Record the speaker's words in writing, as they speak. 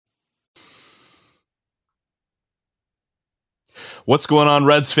What's going on,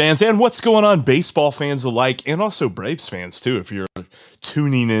 Reds fans, and what's going on, baseball fans alike, and also Braves fans, too, if you're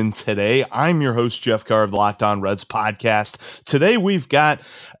tuning in today. I'm your host, Jeff Carr of the Locked On Reds podcast. Today, we've got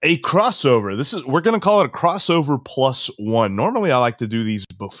a crossover. We're going to call it a crossover plus one. Normally, I like to do these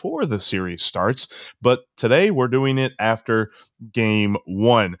before the series starts, but today, we're doing it after game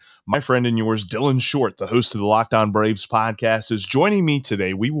one. My friend and yours, Dylan Short, the host of the Locked On Braves podcast, is joining me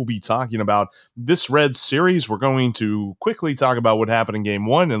today. We will be talking about this Reds series. We're going to quickly talk about what happened in game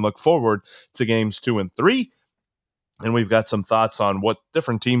one and look forward to games 2 and 3. And we've got some thoughts on what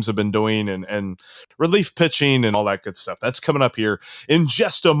different teams have been doing and relief pitching and all that good stuff. That's coming up here in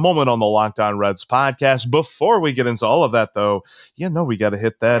just a moment on the Locked On Reds podcast. Before we get into all of that, though, we got to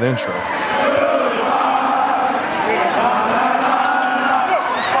hit that intro.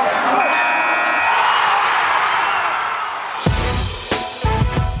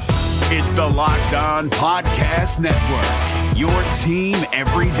 It's the Locked On Podcast Network, your team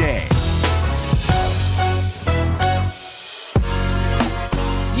every day.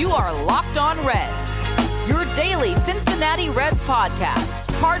 You are Locked On Reds, your daily Cincinnati Reds podcast,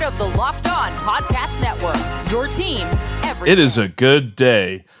 part of the Locked On Podcast Network, your team every day. It is a good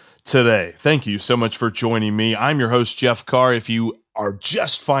day today. Thank you so much for joining me. I'm your host, Jeff Carr. If you are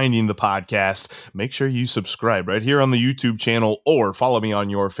just finding the podcast, make sure you subscribe right here on the YouTube channel or follow me on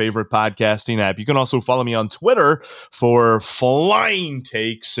your favorite podcasting app. You can also follow me on Twitter for flying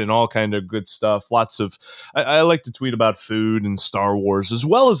takes and all kind of good stuff. I like to tweet about food and Star Wars as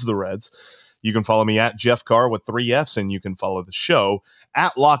well as the Reds. You can follow me at Jeff Carr with 3 Fs, and you can follow the show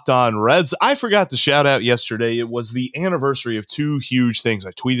at Locked On Reds. I forgot to shout out yesterday. It was the anniversary of 2 huge things.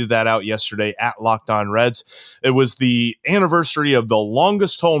 I tweeted that out yesterday at Locked On Reds. It was the anniversary of the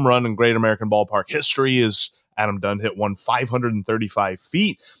longest home run in Great American Ballpark history, as Adam Dunn hit one 535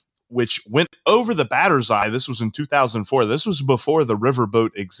 feet, which went over the batter's eye. This was in 2004. This was before the riverboat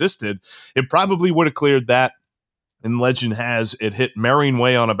existed. It probably would have cleared that. And legend has it hit Marion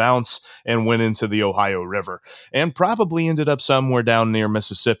Way on a bounce and went into the Ohio River and probably ended up somewhere down near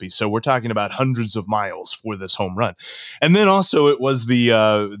Mississippi. So we're talking about hundreds of miles for this home run. And then also it was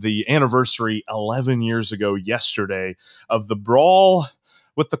the anniversary 11 years ago yesterday of the brawl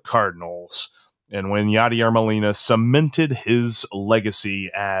with the Cardinals, and when Yadier Molina cemented his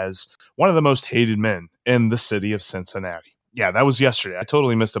legacy as one of the most hated men in the city of Cincinnati. Yeah, that was yesterday. I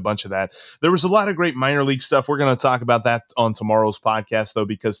totally missed a bunch of that. There was a lot of great minor league stuff. We're going to talk about that on tomorrow's podcast, though,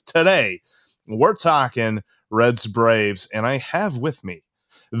 because today we're talking Reds Braves, and I have with me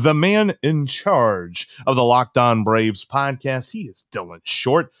the man in charge of the Locked On Braves podcast. He is Dylan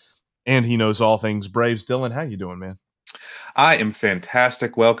Short, and he knows all things Braves. Dylan, how you doing, man? I am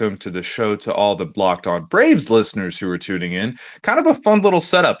fantastic. Welcome to the show to all the Locked On Braves listeners who are tuning in. Kind of a fun little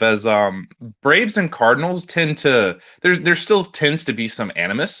setup, as Braves and Cardinals tend to there still tends to be some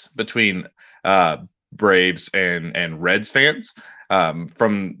animus between Braves and Reds fans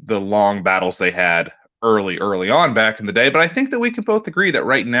from the long battles they had early on back in the day. But I think that we can both agree that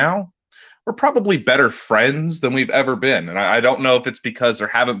right now we're probably better friends than we've ever been. And I don't know if it's because there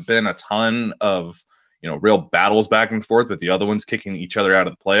haven't been a ton of real battles back and forth with the other ones kicking each other out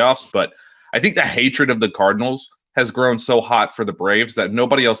of the playoffs. But I think the hatred of the Cardinals has grown so hot for the Braves that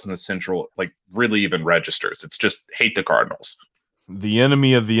nobody else in the Central really even registers. It's just hate the Cardinals. The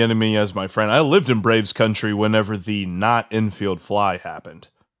enemy of the enemy, as my friend. I lived in Braves country whenever the not infield fly happened.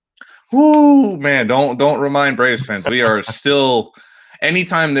 Ooh, man, don't remind Braves fans. We are still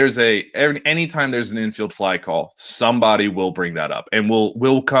anytime there's an infield fly call, somebody will bring that up and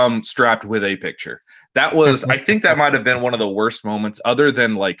will come strapped with a picture. That was, I think that might have been one of the worst moments, other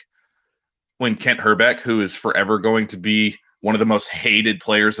than when Kent Herbeck, who is forever going to be one of the most hated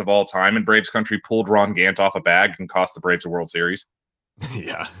players of all time in Braves country, pulled Ron Gant off a bag and cost the Braves a World Series.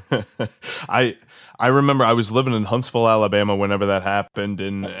 Yeah. I remember I was living in Huntsville, Alabama whenever that happened,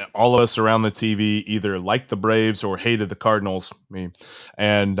 and all of us around the TV either liked the Braves or hated the Cardinals, me,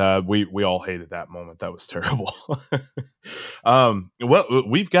 and we all hated that moment. That was terrible. Well,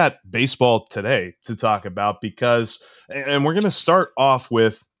 we've got baseball today to talk about and we're going to start off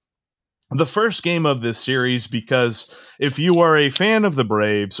with the first game of this series, because if you are a fan of the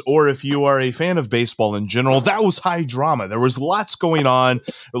Braves or if you are a fan of baseball in general, that was high drama. There was lots going on,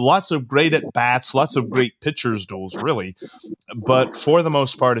 lots of great at-bats, lots of great pitchers' duels, really. But for the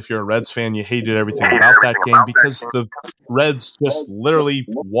most part, if you're a Reds fan, you hated everything about that game because the Reds just literally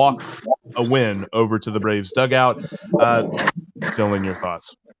walked a win over to the Braves dugout. Dylan, your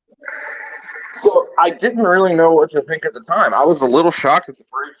thoughts? So I didn't really know what to think at the time. I was a little shocked that the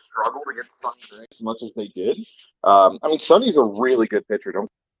Braves struggled against Sonny as much as they did. Sonny's a really good pitcher. All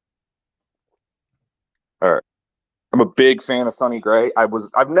right. I'm a big fan of Sonny Gray.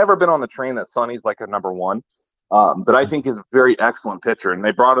 I've never been on the train that Sonny's like a number one, but I think he's a very excellent pitcher. And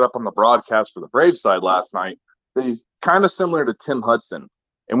they brought it up on the broadcast for the Braves side last night that he's kind of similar to Tim Hudson.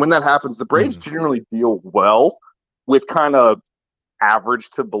 And when that happens, the Braves generally deal well with kind of average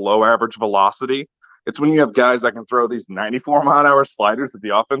to below average velocity. It's when you have guys that can throw these 94-mile-an-hour sliders that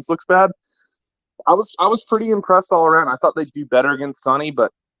the offense looks bad. I was pretty impressed all around. I thought they'd do better against Sonny,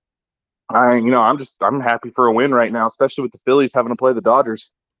 but I'm happy for a win right now, especially with the Phillies having to play the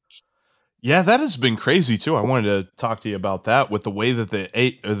Dodgers. Yeah, that has been crazy too. I wanted to talk to you about that with the way that the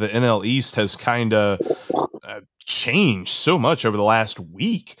NL East has kind of changed so much over the last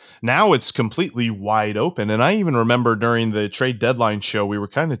week. Now it's completely wide open. And I even remember during the trade deadline show, we were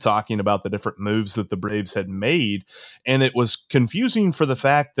kind of talking about the different moves that the Braves had made. And it was confusing for the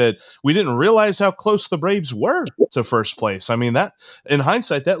fact that we didn't realize how close the Braves were to first place. I mean, that in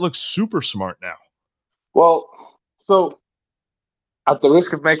hindsight, that looks super smart now. Well, so at the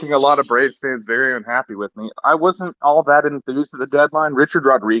risk of making a lot of Braves fans very unhappy with me, I wasn't all that enthused at the deadline. Richard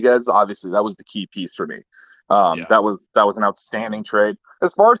Rodriguez, obviously, that was the key piece for me. That was an outstanding trade.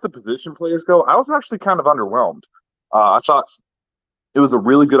 As far as the position players go, I was actually kind of underwhelmed. I thought it was a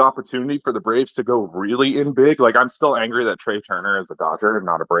really good opportunity for the Braves to go really in big. Like, I'm still angry that Trey Turner is a Dodger and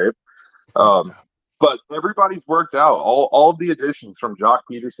not a Brave. But everybody's worked out. All of the additions from Jock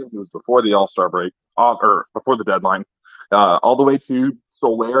Peterson, who was before the All-Star break, or before the deadline, all the way to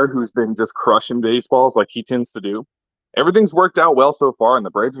Soler, who's been just crushing baseballs like he tends to do. Everything's worked out well so far, and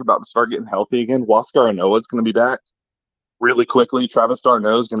the Braves are about to start getting healthy again. Huascar Ynoa is going to be back really quickly. Travis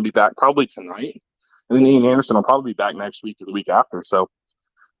d'Arnaud is going to be back probably tonight. And then Ian Anderson will probably be back next week or the week after. So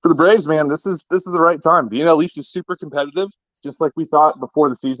for the Braves, man, this is the right time. The NL East is super competitive, just like we thought before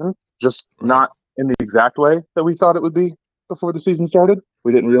the season, just not in the exact way that we thought it would be before the season started.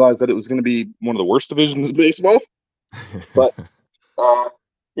 We didn't realize that it was going to be one of the worst divisions in baseball. But,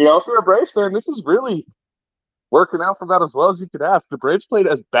 for a Braves fan, this is really working out for about as well as you could ask. The Braves played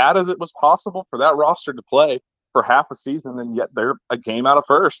as bad as it was possible for that roster to play for half a season, and yet they're a game out of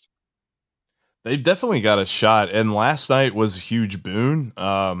first. They've definitely got a shot, and last night was a huge boon.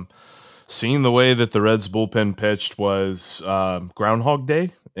 Seeing the way that the Reds bullpen pitched was Groundhog Day.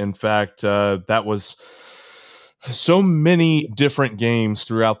 In fact, that was so many different games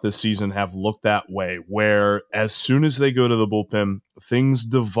throughout this season have looked that way, where as soon as they go to the bullpen, things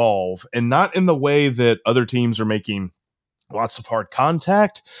devolve, and not in the way that other teams are making lots of hard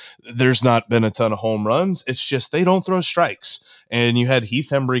contact. There's not been a ton of home runs. It's just they don't throw strikes. And you had Heath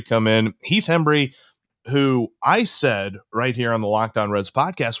Hembree come in. Heath Hembree, who I said right here on the Locked On Reds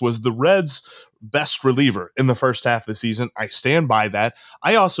podcast, was the Reds' best reliever in the first half of the season. I stand by that.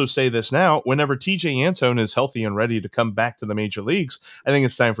 I also say this now, whenever TJ Antone is healthy and ready to come back to the major leagues, I think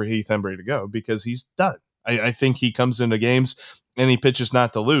it's time for Heath Hembree to go because he's done. I think he comes into games and he pitches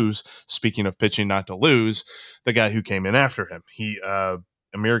not to lose. Speaking of pitching not to lose, the guy who came in after him,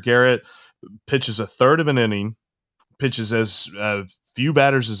 Amir Garrett, pitches a third of an inning, pitches as few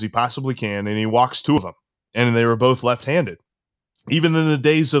batters as he possibly can, and he walks two of them, and they were both left-handed. Even in the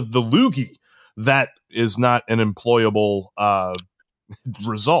days of the loogie, that is not an employable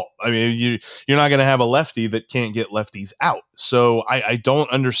result. I mean, you're not going to have a lefty that can't get lefties out. So I don't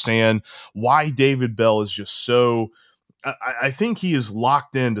understand why David Bell is just so. I think he is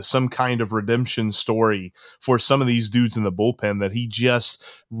locked into some kind of redemption story for some of these dudes in the bullpen that he just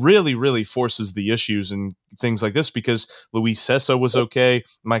really, really forces the issues and things like this because Luis Cessa was okay.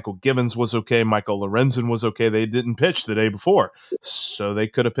 Michael Givens was okay. Michael Lorenzen was okay. They didn't pitch the day before, so they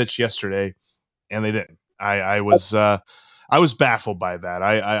could have pitched yesterday and they didn't. I was baffled by that.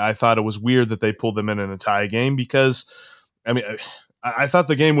 I thought it was weird that they pulled them in a tie game because, I mean, I thought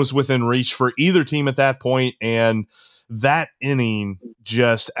the game was within reach for either team at that point, and that inning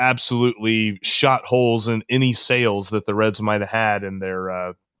just absolutely shot holes in any sails that the Reds might have had in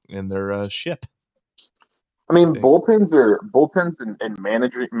their ship. I mean, bullpens and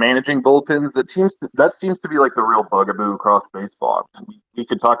managing bullpens. That seems to be like the real bugaboo across baseball. We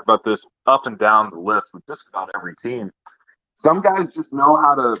could talk about this up and down the list with just about every team. Some guys just know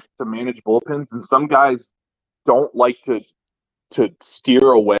how to manage bullpens, and some guys don't like to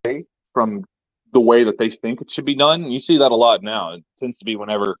steer away from the way that they think it should be done. You see that a lot now. It tends to be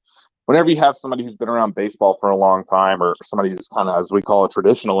whenever you have somebody who's been around baseball for a long time or somebody who's kind of, as we call a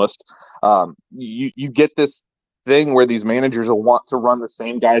traditionalist, you get this thing where these managers will want to run the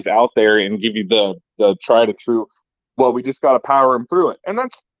same guys out there and give you the tried and true, well, we just got to power them through it. And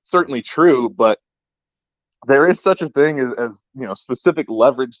that's certainly true, but there is such a thing as specific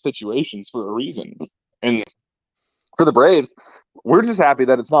leverage situations for a reason. And for the Braves, we're just happy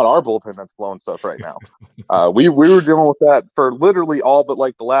that it's not our bullpen that's blowing stuff right now. We were dealing with that for literally all but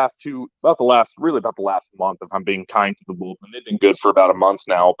like about the last month, if I'm being kind to the bullpen. They've been good for about a month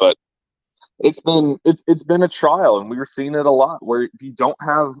now, but it's been a trial, and we were seeing it a lot where if you don't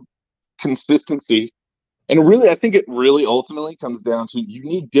have consistency, and really, I think it really ultimately comes down to you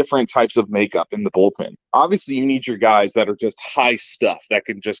need different types of makeup in the bullpen. Obviously, you need your guys that are just high stuff that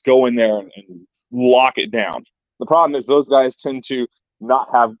can just go in there and lock it down. The problem is those guys tend to not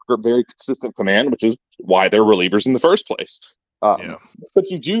have very consistent command, which is why they're relievers in the first place. But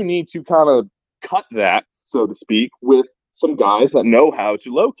you do need to kind of cut that, so to speak, with some guys that know how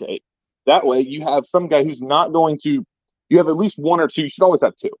to locate. That way, you have some guy who's not going to. You have at least one or two. You should always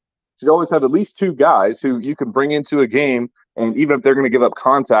have two. You should always have at least two guys who you can bring into a game, and even if they're going to give up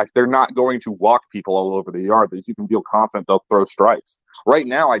contact, they're not going to walk people all over the yard. That you can feel confident they'll throw strikes. Right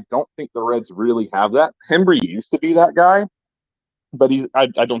now, I don't think the Reds really have that. Hembree used to be that guy, but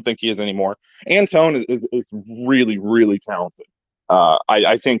I don't think he is anymore. Antone is really, really talented.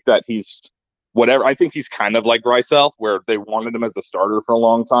 I think that he's whatever. I think he's kind of like Grisel, where they wanted him as a starter for a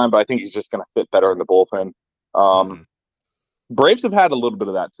long time, but I think he's just going to fit better in the bullpen. Braves have had a little bit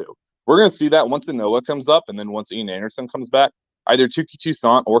of that too. We're going to see that once Noah comes up, and then once Ian Anderson comes back, either Touki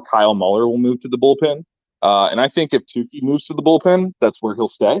Toussaint or Kyle Muller will move to the bullpen. And I think if Touki moves to the bullpen, that's where he'll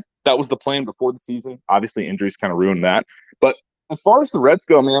stay. That was the plan before the season. Obviously, injuries kind of ruined that. But as far as the Reds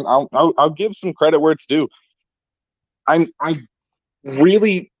go, man, I'll give some credit where it's due. I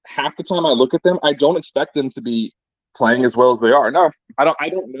really, half the time I look at them, I don't expect them to be playing as well as they are. No, I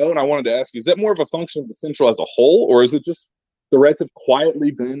don't know, and I wanted to ask you, is that more of a function of the Central as a whole, or is it just the Reds have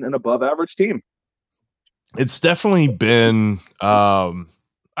quietly been an above-average team? It's definitely been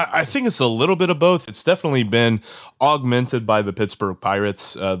I think it's a little bit of both. It's definitely been augmented by the Pittsburgh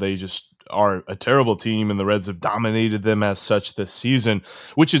Pirates. They just are a terrible team, and the Reds have dominated them as such this season,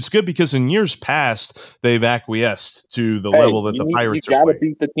 which is good because in years past, they've acquiesced to the level that the Pirates are playing. You got to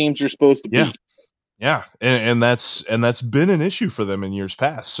beat the teams you're supposed to beat. Yeah, and that's been an issue for them in years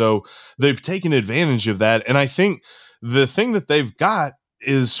past. So they've taken advantage of that, and I think the thing that they've got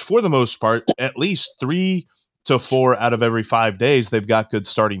is, for the most part, at least 3 to 4 out of every 5 days, they've got good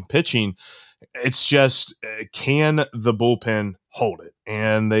starting pitching. It's just, can the bullpen hold it?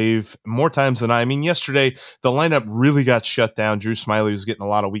 And they've, more times than I mean, yesterday, the lineup really got shut down. Drew Smyly was getting a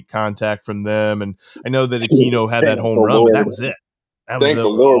lot of weak contact from them. And I know that Aquino had that home run, but that was it. Thank the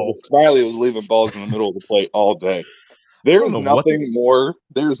Lord. Smyly was leaving balls in the middle of the plate all day. There's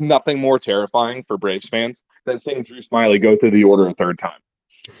nothing more terrifying for Braves fans than seeing Drew Smyly go through the order a third time.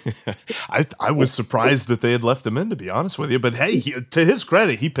 I was surprised that they had left him in, to be honest with you. But hey, to his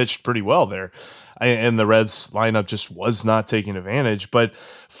credit, he pitched pretty well there. And the Reds lineup just was not taking advantage. But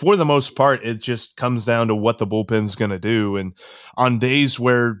for the most part, it just comes down to what the bullpen's going to do. And on days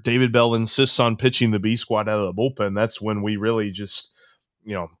where David Bell insists on pitching the B squad out of the bullpen, that's when we really just,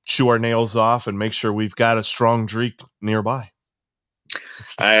 chew our nails off and make sure we've got a strong streak nearby.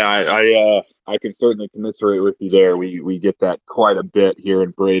 I can certainly commiserate with you there. We get that quite a bit here in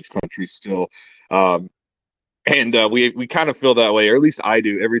Braves country still. And we kind of feel that way, or at least I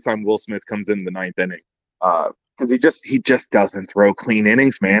do, every time Will Smith comes in the ninth inning. Because he just doesn't throw clean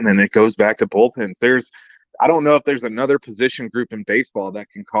innings, man, and it goes back to bullpens. I don't know if there's another position group in baseball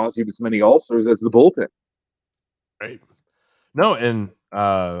that can cause you as many ulcers as the bullpen. Right. No, and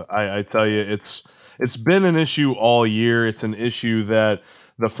I tell you, it's been an issue all year. It's an issue that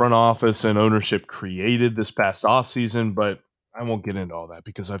the front office and ownership created this past offseason, but I won't get into all that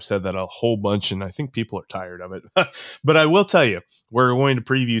because I've said that a whole bunch, and I think people are tired of it. But I will tell you, we're going to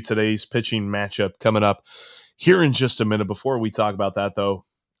preview today's pitching matchup coming up here in just a minute. Before we talk about that, though,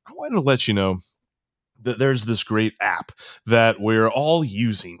 I wanted to let you know that there's this great app that we're all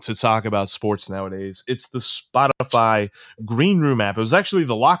using to talk about sports nowadays. It's the Spotify Green Room app. It was actually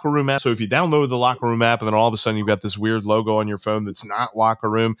the Locker Room app. So if you download the Locker Room app and then all of a sudden you've got this weird logo on your phone that's not Locker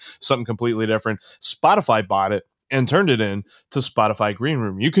Room, something completely different, Spotify bought it and turned it in to Spotify Green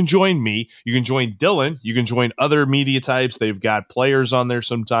Room. You can join me. You can join Dylan. You can join other media types. They've got players on there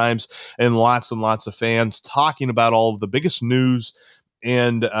sometimes and lots of fans talking about all of the biggest news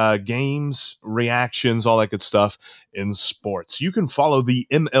and games, reactions, all that good stuff in sports. You can follow the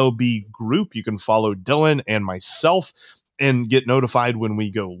MLB group. You can follow Dylan and myself and get notified when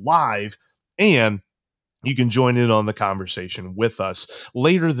we go live. And you can join in on the conversation with us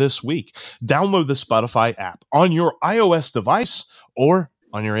later this week. Download the Spotify app on your iOS device or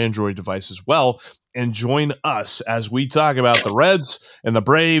on your Android device as well, and join us as we talk about the Reds and the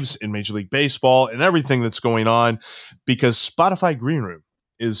Braves in Major League Baseball and everything that's going on, because Spotify Green Room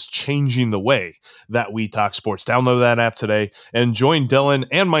is changing the way that we talk sports. Download that app today and join Dylan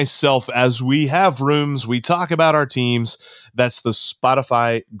and myself as we have rooms. We talk about our teams. That's the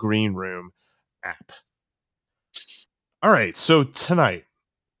Spotify Green Room app. All right, so tonight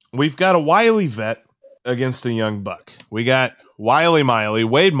we've got a wily vet against a young buck. We got Wade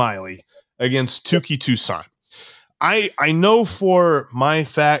Miley against Touki Toussaint. I know for my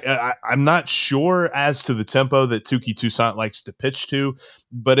fact, I'm not sure as to the tempo that Touki Toussaint likes to pitch to,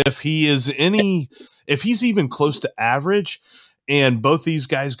 but if he's even close to average and both these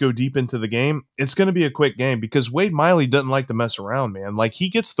guys go deep into the game, it's going to be a quick game because Wade Miley doesn't like to mess around, man. Like, he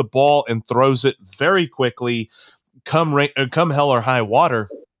gets the ball and throws it very quickly, come hell or high water.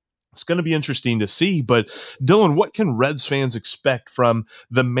 It's going to be interesting to see. But Dylan, what can Reds fans expect from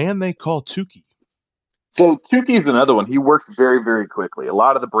the man they call Touki? So Touki is another one. He works very, very quickly. A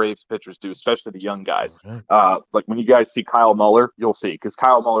lot of the Braves pitchers do, especially the young guys. Like when you guys see Kyle Muller, you'll see, because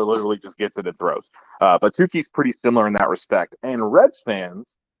Kyle Muller literally just gets it and throws. But Touki's pretty similar in that respect. And Reds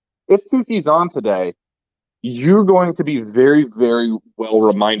fans, if Touki's on today, you're going to be very, very well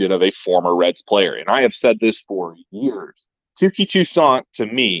reminded of a former Reds player. And I have said this for years. Touki Toussaint, to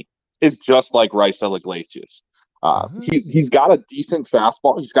me, is just like Raisel Iglesias. He's got a decent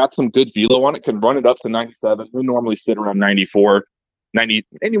fastball. He's got some good velo on it, can run it up to 97. He'll normally sit around 94, 90,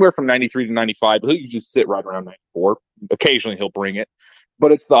 anywhere from 93 to 95. He'll just sit right around 94. Occasionally he'll bring it,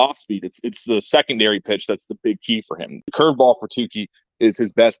 but it's the off speed. It's the secondary pitch that's the big key for him. The curveball for Touki is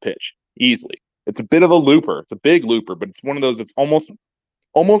his best pitch, easily. It's a bit of a looper. It's a big looper, but it's one of those that's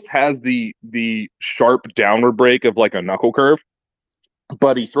almost has the sharp downward break of like a knuckle curve,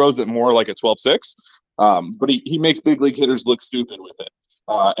 but he throws it more like a 12-6. But he makes big league hitters look stupid with it.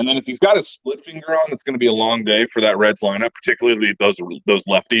 And then if he's got his split finger on, it's going to be a long day for that Reds lineup, particularly those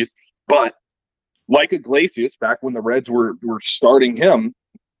lefties. But like Iglesias, back when the Reds were starting him,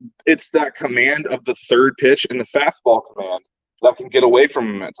 it's that command of the third pitch and the fastball command that can get away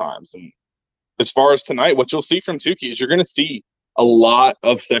from him at times. And as far as tonight, what you'll see from Touki is you're going to see a lot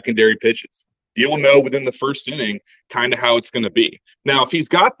of secondary pitches. You'll know within the first inning kind of how it's going to be. Now, if he's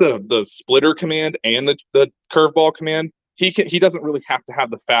got the splitter command and the curveball command, he doesn't really have to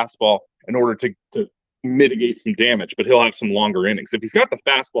have the fastball in order to mitigate some damage, but he'll have some longer innings. If he's got the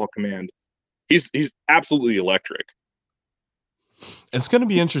fastball command, he's absolutely electric. It's going to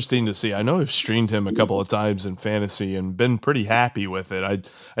be interesting to see. I know I've streamed him a couple of times in fantasy and been pretty happy with it. I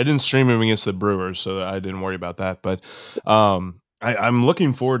didn't stream him against the Brewers, so I didn't worry about that. But I'm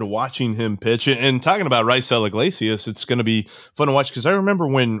looking forward to watching him pitch. And talking about Raisel Iglesias, it's going to be fun to watch because I remember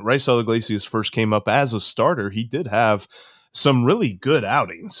when Raisel Iglesias first came up as a starter, he did have some really good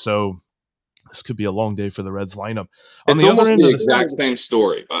outings. So this could be a long day for the Reds lineup. It's almost the exact same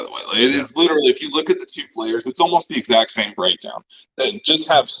story, by the way. Like, it is literally, if you look at the two players, it's almost the exact same breakdown. They just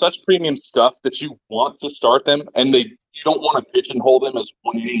have such premium stuff that you want to start them, and you don't want to pitch and hold them as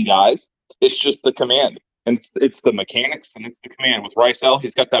one-inning guys. It's just the command. And it's the mechanics and it's the command. With Raisel,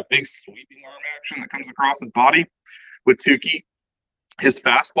 he's got that big sweeping arm action that comes across his body. With Touki, his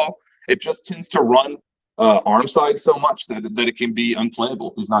fastball, it just tends to run arm side so much that it can be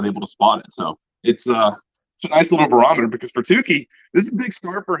unplayable if he's not able to spot it. So it's a nice little barometer because for Touki, this is a big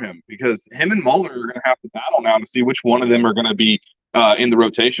start for him because him and Muller are going to have to battle now to see which one of them are going to be in the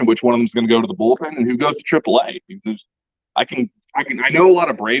rotation, which one of them is going to go to the bullpen, and who goes to AAA. Because I know a lot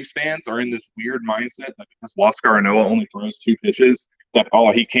of Braves fans are in this weird mindset that because Huascar Ynoa only throws 2 pitches, that,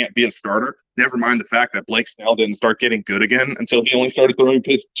 he can't be a starter. Never mind the fact that Blake Snell didn't start getting good again until he only started throwing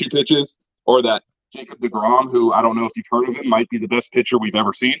 2 pitches, or that Jacob deGrom, who I don't know if you've heard of him, might be the best pitcher we've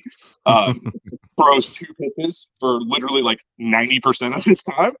ever seen, throws 2 pitches for literally like 90% of his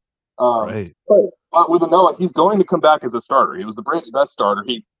time. Right. But with Ynoa, he's going to come back as a starter. He was the Braves' best starter.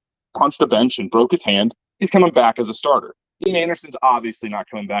 He punched a bench and broke his hand. He's coming back as a starter. Ian Anderson's obviously not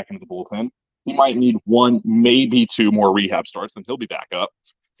coming back into the bullpen. He might need 1, maybe 2 more rehab starts, then he'll be back up.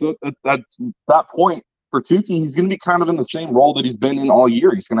 So at that point for Touki, he's going to be kind of in the same role that he's been in all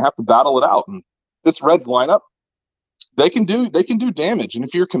year. He's going to have to battle it out. And this Reds lineup, they can do damage. And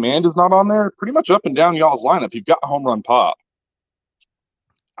if your command is not on there, pretty much up and down y'all's lineup, you've got a home run pop.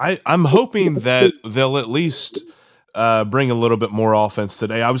 I'm hoping that they'll at least bring a little bit more offense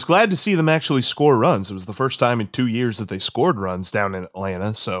today. I was glad to see them actually score runs. It was the first time in 2 years that they scored runs down in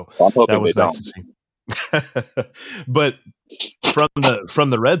Atlanta, so that was nice to see. But from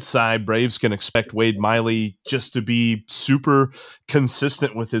the Red side, Braves can expect Wade Miley just to be super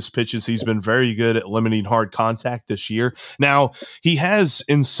consistent with his pitches. He's been very good at limiting hard contact this year. Now, he has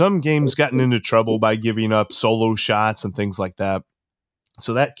in some games gotten into trouble by giving up solo shots and things like that.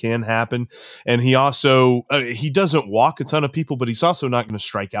 So that can happen. And he also, he doesn't walk a ton of people, but he's also not going to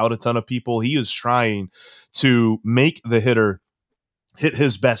strike out a ton of people. He is trying to make the hitter hit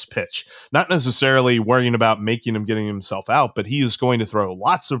his best pitch, not necessarily worrying about making him getting himself out, but he is going to throw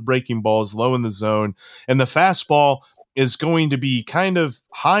lots of breaking balls low in the zone. And the fastball is going to be kind of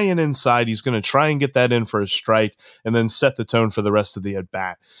high and inside. He's going to try and get that in for a strike and then set the tone for the rest of the at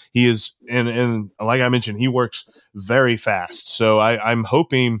bat. He is, and like I mentioned, he works very fast. So I'm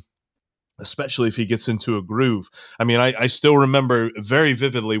hoping, especially if he gets into a groove. I mean, I still remember very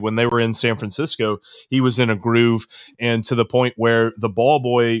vividly when they were in San Francisco, he was in a groove, and to the point where the ball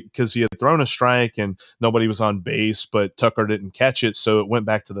boy, because he had thrown a strike and nobody was on base, but Tucker didn't catch it, so it went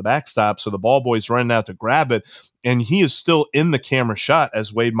back to the backstop. So the ball boy's running out to grab it, and he is still in the camera shot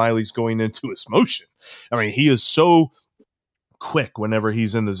as Wade Miley's going into his motion. I mean, he is so quick whenever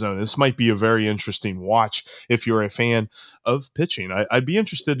he's in the zone. This might be a very interesting watch if you're a fan of pitching. I'd be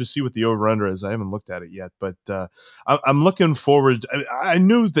interested to see what the over-under is. I haven't looked at it yet, but I'm looking forward. I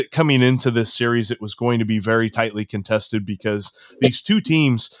knew that coming into this series it was going to be very tightly contested because these two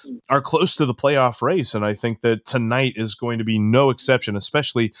teams are close to the playoff race, and I think that tonight is going to be no exception,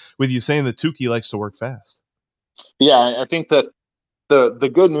 especially with you saying that Tukey likes to work fast. Yeah, I think that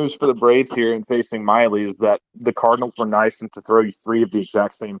the good news for the Braves here in facing Miley is that the Cardinals were nice and to throw you three of the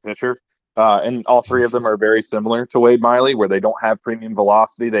exact same pitcher. And all three of them are very similar to Wade Miley, where they don't have premium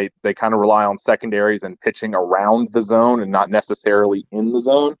velocity. They kind of rely on secondaries and pitching around the zone and not necessarily in the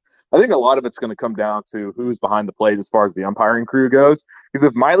zone. I think a lot of it's going to come down to who's behind the plate as far as the umpiring crew goes. Because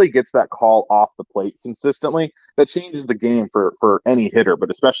if Miley gets that call off the plate consistently, that changes the game for any hitter, but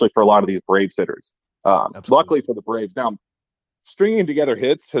especially for a lot of these Braves hitters. Luckily for the Braves. Now, stringing together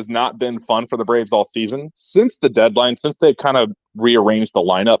hits has not been fun for the Braves all season. Since the deadline, since they've kind of rearranged the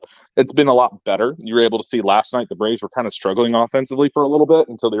lineup, it's been a lot better. You were able to see last night the Braves were kind of struggling offensively for a little bit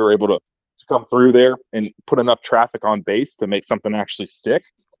until they were able to come through there and put enough traffic on base to make something actually stick.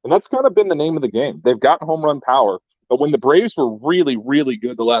 And that's kind of been the name of the game. They've got home run power, but when the Braves were really, really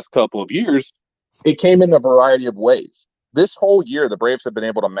good the last couple of years, it came in a variety of ways. This whole year, the Braves have been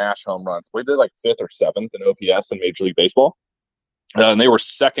able to mash home runs. We did like 5th or 7th in OPS in Major League Baseball. And they were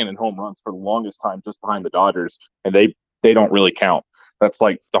second in home runs for the longest time, just behind the Dodgers, and they don't really count. That's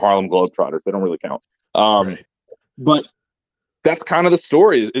like the Harlem Globetrotters; they don't really count. Right. But that's kind of the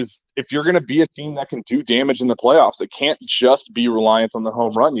story: is if you're going to be a team that can do damage in the playoffs, it can't just be reliant on the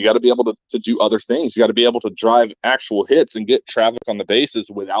home run. You got to be able to do other things. You got to be able to drive actual hits and get traffic on the bases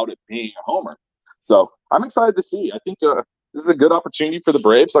without it being a homer. So I'm excited to see. I think this is a good opportunity for the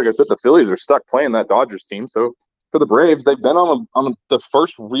Braves. Like I said, the Phillies are stuck playing that Dodgers team, so. For the Braves, they've been on the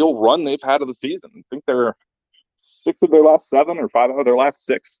first real run they've had of the season. I think they're 6 of their last 7 or 5 of their last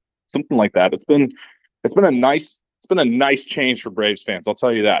 6, something like that. It's been a nice change for Braves fans. I'll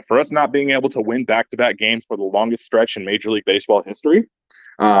tell you that. For us not being able to win back-to-back games for the longest stretch in Major League Baseball history,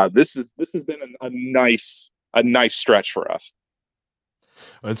 this has been a nice stretch for us.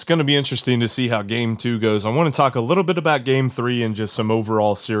 It's going to be interesting to see how Game 2 goes. I want to talk a little bit about Game 3 and just some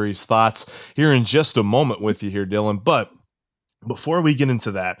overall series thoughts here in just a moment with you here, Dylan. But before we get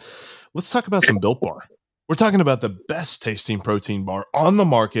into that, let's talk about some Built Bar. We're talking about the best tasting protein bar on the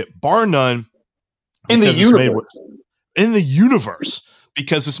market, bar none. In the universe,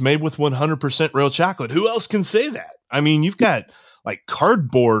 because it's made with 100% real chocolate. Who else can say that? I mean, you've got like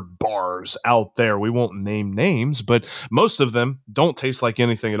cardboard bars out there. We won't name names, but most of them don't taste like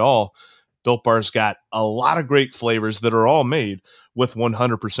anything at all. Built Bar's got a lot of great flavors that are all made with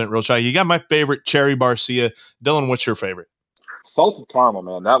 100% real chocolate. You got my favorite, Cherry Barcia. Dylan, what's your favorite? Salted caramel,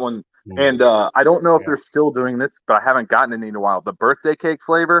 man. That one. And I don't know if they're still doing this, but I haven't gotten any in a while. The birthday cake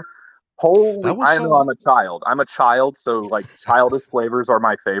flavor. Holy, I know I'm a child, so like childish flavors are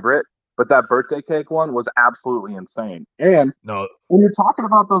my favorite. But that birthday cake one was absolutely insane. And when you're talking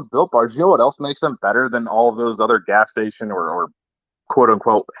about those Built Bars, you know what else makes them better than all of those other gas station or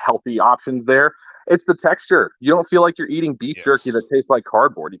quote-unquote healthy options there? It's the texture. You don't feel like you're eating beef jerky that tastes like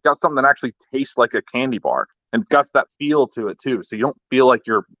cardboard. You've got something that actually tastes like a candy bar. And it's got that feel to it, too. So you don't feel like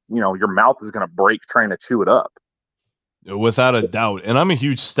your mouth is going to break trying to chew it up. Without a doubt. And I'm a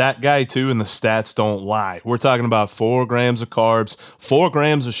huge stat guy too, and the stats don't lie. We're talking about 4 grams of carbs, 4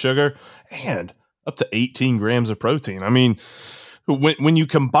 grams of sugar, and up to 18 grams of protein. I mean, when you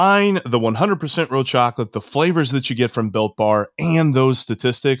combine the 100% real chocolate, the flavors that you get from Built Bar, and those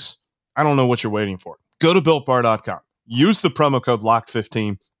statistics, I don't know what you're waiting for. Go to BuiltBar.com. Use the promo code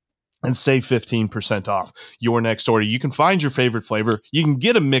LOCK15 and save 15% off your next order. You can find your favorite flavor. You can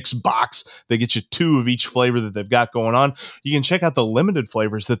get a mixed box that gets you 2 of each flavor that they've got going on. You can check out the limited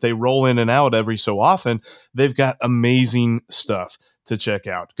flavors that they roll in and out every so often. They've got amazing stuff. to check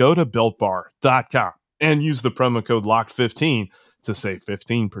out. Go to BuiltBar.com and use the promo code LOCKED15 to save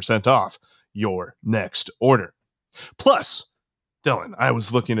 15% off your next order. Plus, Dylan, I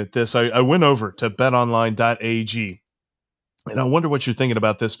was looking at this. I went over to betonline.ag, and I wonder what you're thinking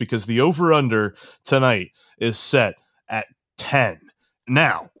about this, because the over-under tonight is set at 10.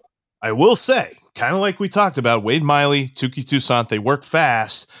 Now, I will say, kind of like we talked about, Wade Miley, Touki Toussaint, they work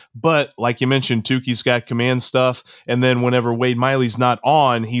fast, but like you mentioned, Tuki's got command stuff, and then whenever Wade Miley's not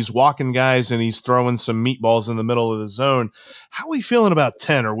on, he's walking guys and he's throwing some meatballs in the middle of the zone. How are we feeling about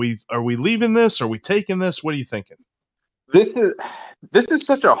 10? Are we leaving this? Are we taking this? What are you thinking? This is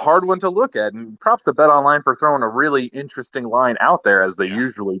such a hard one to look at, and props to BetOnline for throwing a really interesting line out there, as they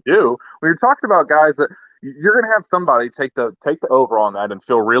usually do. When you're talking about guys that you're going to have somebody take the over on that and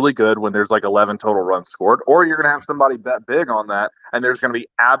feel really good when there's like 11 total runs scored, or you're going to have somebody bet big on that and there's going to be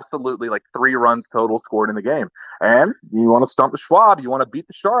absolutely like 3 runs total scored in the game. And you want to stump the Schwab, you want to beat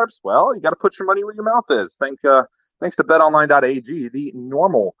the Sharps. Well, you got to put your money where your mouth is. Thanks to BetOnline.ag, the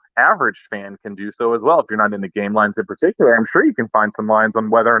normal average fan can do so as well. If you're not into game lines in particular, I'm sure you can find some lines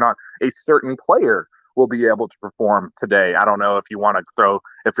on whether or not a certain player will be able to perform today. I don't know if you want to throw,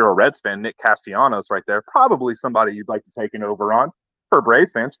 if you're a Reds fan, Nick Castellanos right there, probably somebody you'd like to take an over on. For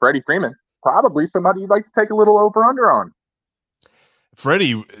Braves fans, Freddie Freeman, probably somebody you'd like to take a little over under on.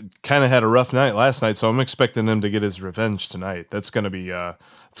 Freddie kind of had a rough night last night, so I'm expecting him to get his revenge tonight. That's going to be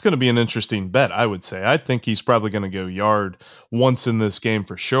an interesting bet, I would say. I think he's probably going to go yard once in this game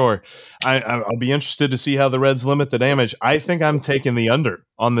for sure. I'll be interested to see how the Reds limit the damage. I think I'm taking the under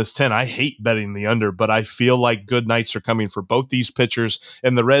on this 10. I hate betting the under, but I feel like good nights are coming for both these pitchers,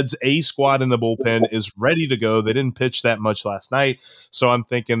 and the Reds' A squad in the bullpen is ready to go. They didn't pitch that much last night, so I'm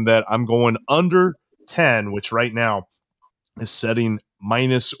thinking that I'm going under 10, which right now is setting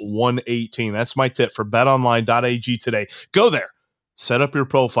minus 118. That's my tip for betonline.ag today. Go there, set up your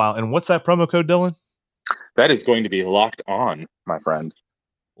profile. And what's that promo code, Dylan? That is going to be locked on, my friend.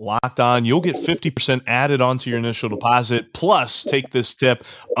 Locked on. You'll get 50% added onto your initial deposit. Plus, take this tip,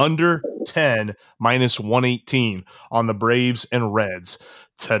 under 10, minus 118 on the Braves and Reds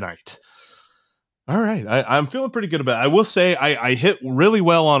tonight. All right. I'm feeling pretty good about it. I will say I hit really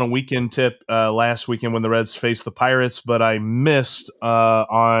well on a weekend tip last weekend when the Reds faced the Pirates, but I missed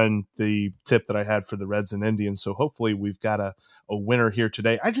on the tip that I had for the Reds and Indians. So hopefully we've got a winner here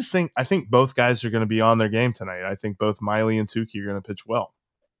today. I think both guys are going to be on their game tonight. I think both Miley and Touki are going to pitch well.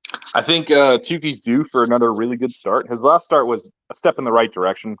 I think Tuki's due for another really good start. His last start was a step in the right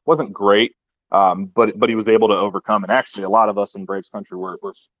direction. Wasn't great, but he was able to overcome. And actually, a lot of us in Braves country were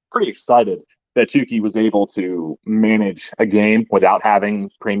pretty excited that Touki was able to manage a game without having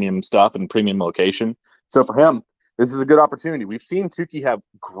premium stuff and premium location. So for him, this is a good opportunity. We've seen Touki have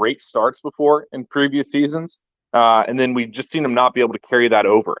great starts before in previous seasons, and then we've just seen him not be able to carry that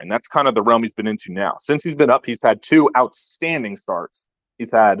over. And that's kind of the realm he's been into now. Since he's been up, he's had 2 outstanding starts. He's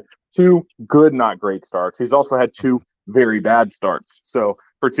had 2 good, not great starts. He's also had 2 very bad starts. So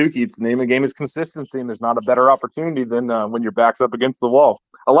for Touki, it's the name of the game is consistency, and there's not a better opportunity than when your back's up against the wall.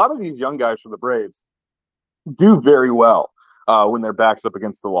 A lot of these young guys for the Braves do very well when their back's up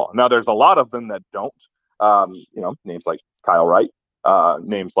against the wall. Now, there's a lot of them that don't. Names like Kyle Wright,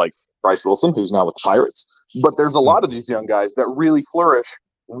 names like Bryce Wilson, who's now with the Pirates. But there's a lot of these young guys that really flourish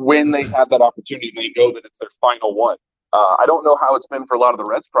when they have that opportunity and they know that it's their final one. I don't know how it's been for a lot of the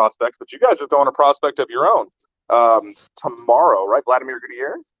Reds prospects, but you guys are throwing a prospect of your own tomorrow, right? Vladimir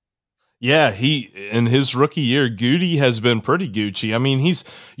Gutierrez? Yeah, he in his rookie year, Goody has been pretty Gucci. I mean,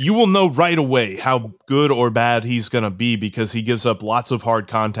 you will know right away how good or bad he's going to be because he gives up lots of hard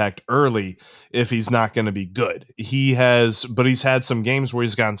contact early if he's not going to be good. But he's had some games where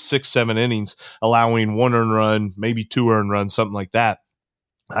he's gone 6-7 innings, allowing 1 earned run, maybe 2 earned runs, something like that.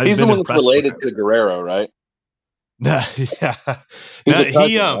 He's the one that's related to Guerrero, right? Yeah.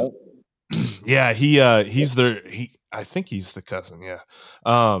 I think he's the cousin. Yeah.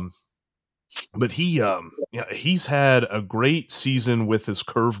 But he's had a great season with his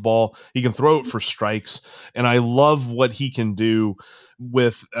curveball. He can throw it for strikes, and I love what he can do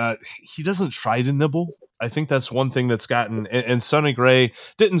with. He doesn't try to nibble. I think that's one thing that's gotten. And Sonny Gray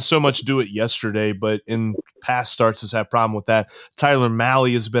didn't so much do it yesterday, but in past starts has had a problem with that. Tyler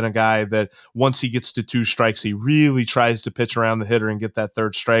Mahle has been a guy that once he gets to 2 strikes, he really tries to pitch around the hitter and get that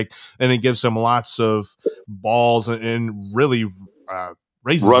 3rd strike, and it gives him lots of balls and really.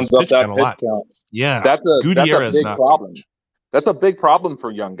 Runs up that a lot. Count. Yeah, that's a big problem. That's a big problem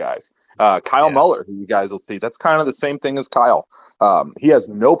for young guys. Kyle Muller, who you guys will see, that's kind of the same thing as Kyle. He has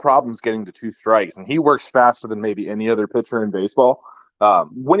no problems getting to 2 strikes, and he works faster than maybe any other pitcher in baseball.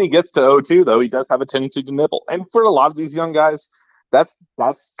 When he gets to 0-2, though, he does have a tendency to nibble. And for a lot of these young guys,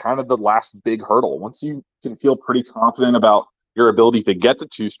 that's kind of the last big hurdle. Once you can feel pretty confident about your ability to get to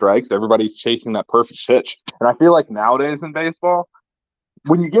 2 strikes, everybody's chasing that perfect pitch. And I feel like nowadays in baseball,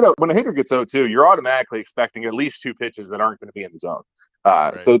 when a hitter gets 0-2, you're automatically expecting at least 2 pitches that aren't going to be in the zone.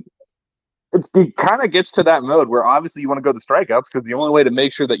 So it kind of gets to that mode where obviously you want to go the strikeouts, because the only way to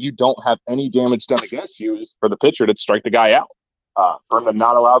make sure that you don't have any damage done against you is for the pitcher to strike the guy out, for him to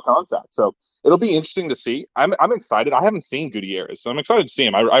not allow contact. So it'll be interesting to see. I'm excited. I haven't seen Gutierrez, so I'm excited to see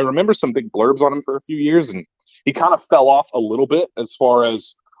him. I remember some big blurbs on him for a few years, and he kind of fell off a little bit as far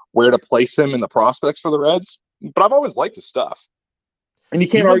as where to place him in the prospects for the Reds. But I've always liked his stuff. And you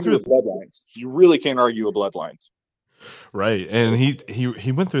can't argue with bloodlines. You really can't argue with bloodlines. Right. And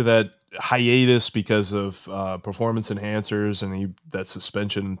he went through that hiatus because of performance enhancers and that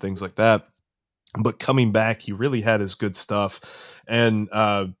suspension and things like that. But coming back, he really had his good stuff. And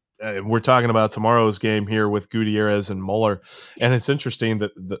we're talking about tomorrow's game here with Gutierrez and Muller. And it's interesting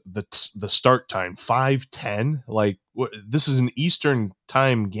that the start time, 5:10, like this is an Eastern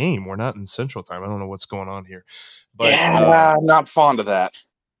time game. We're not in Central time. I don't know what's going on here. But I'm not fond of that.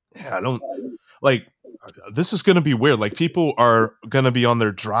 Yeah, I don't like this is going to be weird. Like people are going to be on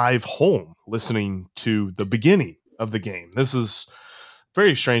their drive home listening to the beginning of the game. This is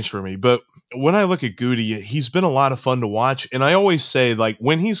very strange for me. But when I look at Goody, he's been a lot of fun to watch. And I always say, like,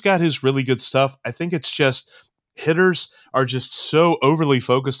 when he's got his really good stuff, I think it's just hitters are just so overly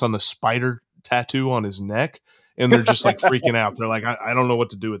focused on the spider tattoo on his neck. And they're just like freaking out. They're like, I don't know what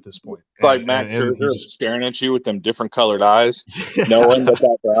to do at this point. It's like Matt Scherzer staring at you with them different colored eyes, knowing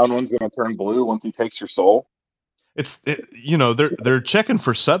that brown one's going to turn blue once he takes your soul. They're checking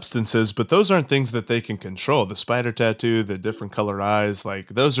for substances, but those aren't things that they can control. The spider tattoo, the different colored eyes, like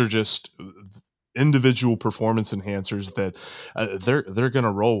those are just individual performance enhancers that they're going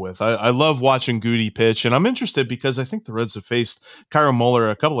to roll with. I love watching Goody pitch, and I'm interested because I think the Reds have faced Kyle Muller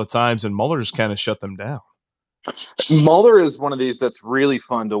a couple of times, and Muller's kind of shut them down. Muller is one of these that's really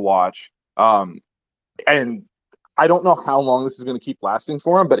fun to watch. And I don't know how long this is going to keep lasting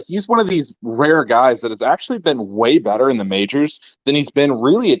for him, but he's one of these rare guys that has actually been way better in the majors than he's been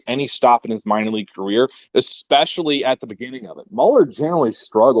really at any stop in his minor league career, especially at the beginning of it. Muller generally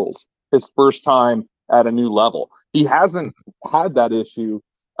struggles his first time at a new level. He hasn't had that issue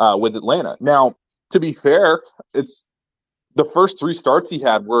with Atlanta. Now, to be fair, it's the first 3 starts he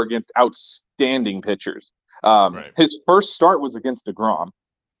had were against outstanding pitchers. Right. His first start was against DeGrom.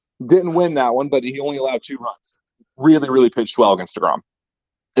 Didn't win that one, but he only allowed 2 runs. Really, really pitched well against DeGrom.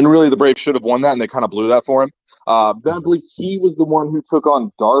 And really, the Braves should have won that, and they kind of blew that for him. Then I believe he was the one who took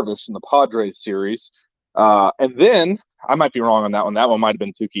on Darvish in the Padres series. And then, I might be wrong on that one. That one might have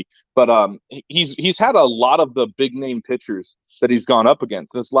been Tukey. But he's had a lot of the big-name pitchers that he's gone up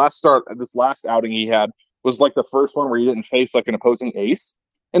against. This last outing he had was like the first one where he didn't face like an opposing ace.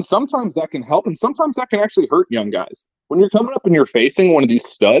 And sometimes that can help, and sometimes that can actually hurt young guys. When you're coming up and you're facing one of these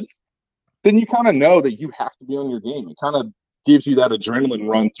studs, then you kind of know that you have to be on your game. It kind of gives you that adrenaline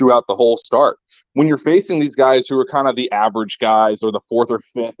run throughout the whole start. When you're facing these guys who are kind of the average guys or the 4th or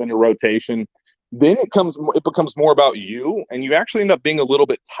 5th in your rotation, then it becomes more about you, and you actually end up being a little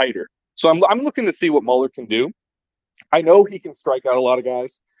bit tighter. So I'm looking to see what Muller can do. I know he can strike out a lot of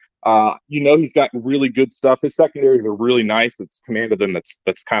guys. He's got really good stuff. His secondaries are really nice. It's command of them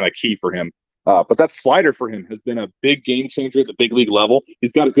that's kind of key for him. But that slider for him has been a big game changer at the big league level.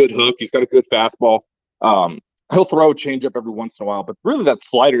 He's got a good hook. He's got a good fastball. He'll throw a changeup every once in a while, but really that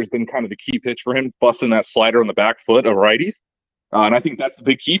slider has been kind of the key pitch for him, busting that slider on the back foot of righties. And I think that's the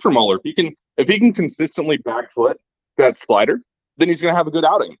big key for Muller. If he can consistently back foot that slider, then he's going to have a good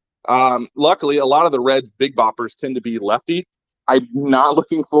outing. Luckily, a lot of the Reds' big boppers tend to be lefty. I'm not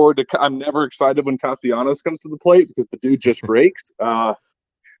looking forward to. I'm never excited when Castellanos comes to the plate because the dude just breaks.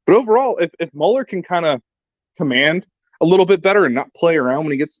 But overall, if Muller can kind of command a little bit better and not play around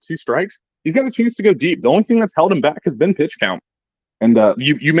when he gets 2 strikes, he's got a chance to go deep. The only thing that's held him back has been pitch count. And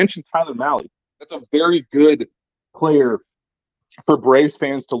you mentioned Tyler Mahle. That's a very good player for Braves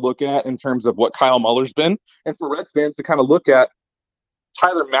fans to look at in terms of what Kyle Muller's been, and for Reds fans to kind of look at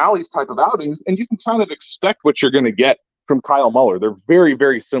Tyler Mahle's type of outings, and you can kind of expect what you're going to get from Kyle Muller. They're very,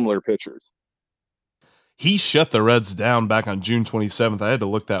 very similar pitchers. He shut the Reds down back on June 27th. I had to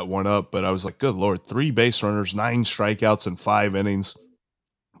look that one up, but I was like, good Lord, 3 base runners, 9 strikeouts in 5 innings.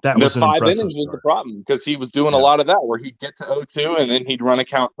 That was an impressive 5 innings was the problem because he was doing a lot of that where he'd get to 0-2 and then he'd run a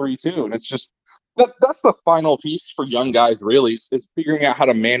count 3-2. And it's just, that's the final piece for young guys really is figuring out how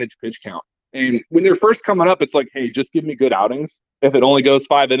to manage pitch count. And when they're first coming up, it's like, hey, just give me good outings. If it only goes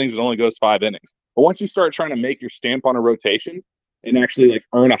 5 innings, it only goes 5 innings. But once you start trying to make your stamp on a rotation and actually like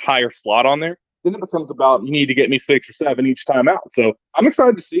earn a higher slot on there, then it becomes about, you need to get me 6 or 7 each time out. So I'm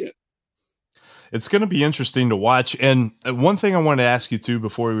excited to see it. It's going to be interesting to watch. And one thing I wanted to ask you too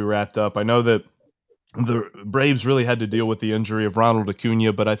before we wrapped up, I know that the Braves really had to deal with the injury of Ronald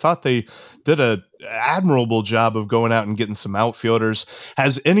Acuna, but I thought they did a admirable job of going out and getting some outfielders.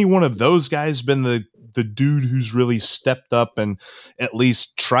 Has any one of those guys been the dude who's really stepped up and at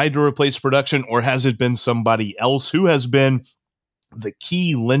least tried to replace production, or has it been somebody else who has been the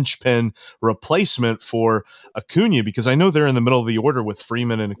key linchpin replacement for Acuna? Because I know they're in the middle of the order with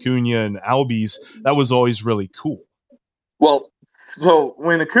Freeman and Acuna and Albies. That was always really cool. Well, so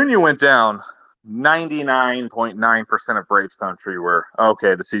when Acuna went down, 99.9% of Braves country were,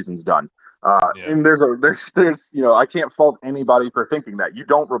 okay, the season's done. And there's I can't fault anybody for thinking that. You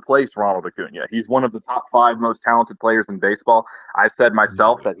don't replace Ronald Acuna. He's one of the top 5 most talented players in baseball. I've said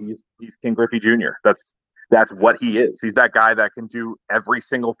myself that he's King Griffey Jr. That's what he is. He's that guy that can do every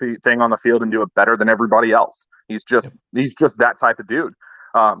single thing on the field and do it better than everybody else. He's just that type of dude.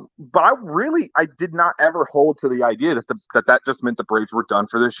 But I did not ever hold to the idea that just meant the Braves were done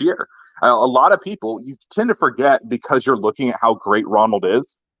for this year. A lot of people, you tend to forget, because you're looking at how great Ronald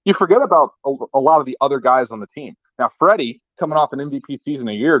is, you forget about a lot of the other guys on the team. Now, Freddie, coming off an MVP season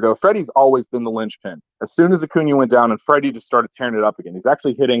a year ago, Freddie's always been the linchpin. As soon as Acuna went down and Freddie just started tearing it up again, he's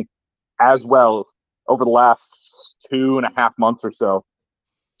actually hitting as well over the last 2.5 months or so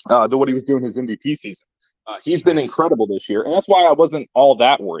to what he was doing his MVP season. He's been incredible this year, and that's why I wasn't all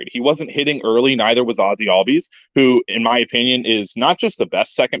that worried. He wasn't hitting early, neither was Ozzie Albies, who, in my opinion, is not just the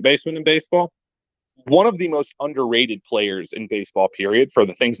best second baseman in baseball, one of the most underrated players in baseball, period, for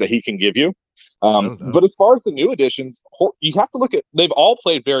the things that he can give you. But as far as the new additions, you have to look at, they've all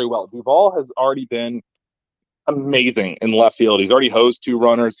played very well. Duvall has already been amazing in left field. He's already hosed 2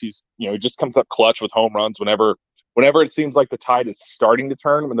 runners. He just comes up clutch with home runs whenever it seems like the tide is starting to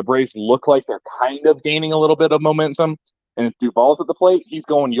turn, when the Braves look like they're kind of gaining a little bit of momentum. And if Duvall's at the plate, he's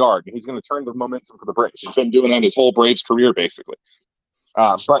going yard, and he's going to turn the momentum for the Braves. He's been doing that his whole Braves career, basically.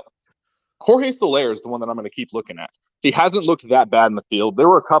 But Jorge Soler is the one that I'm going to keep looking at. He hasn't looked that bad in the field. There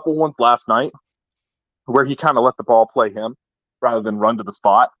were a couple ones last night where he kind of let the ball play him rather than run to the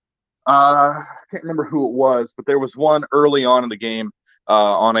spot. I can't remember who it was, but there was one early on in the game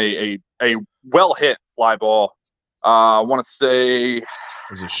on a well-hit fly ball. I want to say,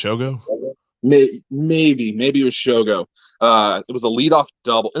 was it Shogo? Maybe it was Shogo. It was a leadoff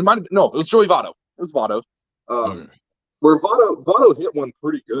double. It was Joey Votto. It was Votto. Where Votto hit one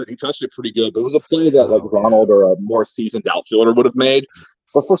pretty good. He touched it pretty good, but it was a play that Ronald or a more seasoned outfielder would have made.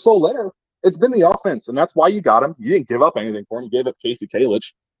 But for Soler, it's been the offense, and that's why you got him. You didn't give up anything for him. You gave up Casey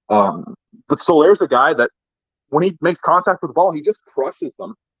Kalich. But Soler's a guy that when he makes contact with the ball, he just crushes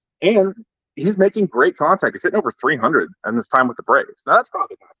them. And he's making great contact. He's hitting over 300 in this time with the Braves. Now, that's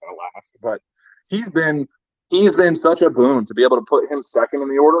probably not going to last, but he's been such a boon to be able to put him second in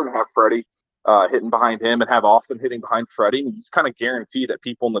the order and have Freddie hitting behind him and have Austin hitting behind Freddie. And you kind of guarantee that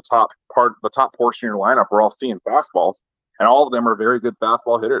people in the top portion of your lineup are all seeing fastballs, and all of them are very good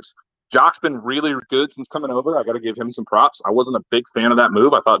fastball hitters. Jock's been really good since coming over. I got to give him some props. I wasn't a big fan of that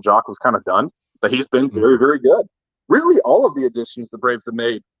move. I thought Jock was kind of done, but he's been very, very good. Really, all of the additions the Braves have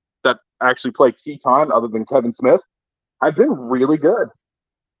made that actually play key time, other than Kevin Smith, have been really good.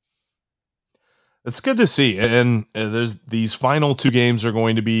 It's good to see. And there's these final 2 games are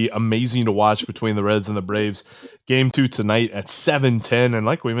going to be amazing to watch between the Reds and the Braves. Game 2 tonight at 7:10. And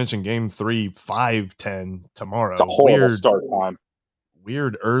like we mentioned, game 3, 5:10 tomorrow. It's a horrible start time.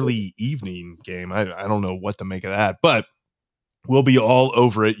 Weird early evening game. I don't know what to make of that, but we'll be all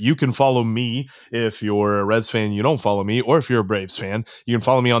over it. You can follow me if you're a Reds fan. You don't follow me, or if you're a Braves fan, you can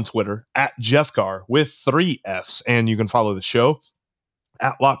follow me on Twitter at Jeff Carr with 3 Fs, and you can follow the show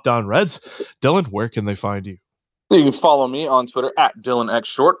at Locked On Reds. Dylan, where can they find you? You can follow me on Twitter at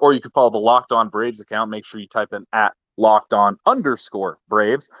DylanXShort, or you can follow the Locked On Braves account. Make sure you type in at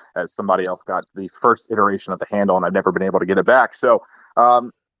LockedOn_Braves, as somebody else got the first iteration of the handle, and I've never been able to get it back. So,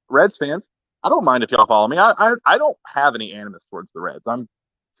 Reds fans, I don't mind if y'all follow me. I don't have any animus towards the Reds. I'm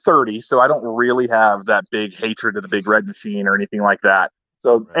 30, so I don't really have that big hatred of the big red machine or anything like that.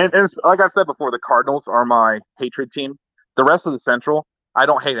 So, and like I said before, the Cardinals are my hatred team. The rest of the Central, I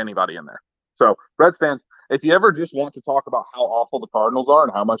don't hate anybody in there. So, Reds fans, if you ever just want to talk about how awful the Cardinals are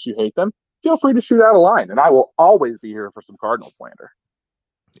and how much you hate them, feel free to shoot out a line, and I will always be here for some Cardinals slander.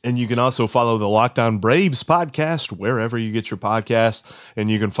 And you can also follow the Locked On Braves podcast wherever you get your podcast, and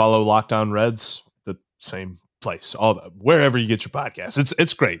you can follow Locked On Reds the same place, wherever you get your podcast.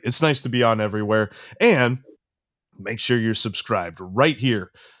 It's great. It's nice to be on everywhere, and make sure you're subscribed right here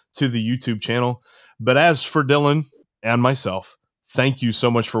to the YouTube channel. But as for Dylan and myself, Thank you so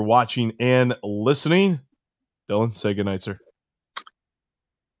much for watching and listening. Dylan, say goodnight, sir.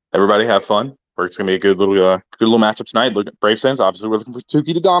 Everybody have fun. It's going to be a good little matchup tonight. Look at Braves fans. Obviously, we're looking for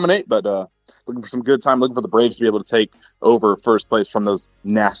Tukey to dominate, but looking for some good time. Looking for the Braves to be able to take over first place from those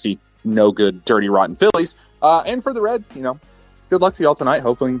nasty, no good, dirty, rotten Phillies. And for the Reds, good luck to y'all tonight.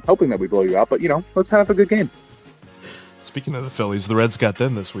 Hoping that we blow you out. But let's have a good game. Speaking of the Phillies, the Reds got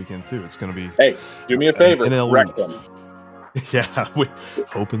them this weekend too. It's going to be. Hey, do me a favor. Wreck them. Yeah, we're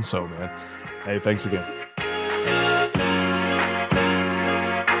hoping so, man. Hey, thanks again.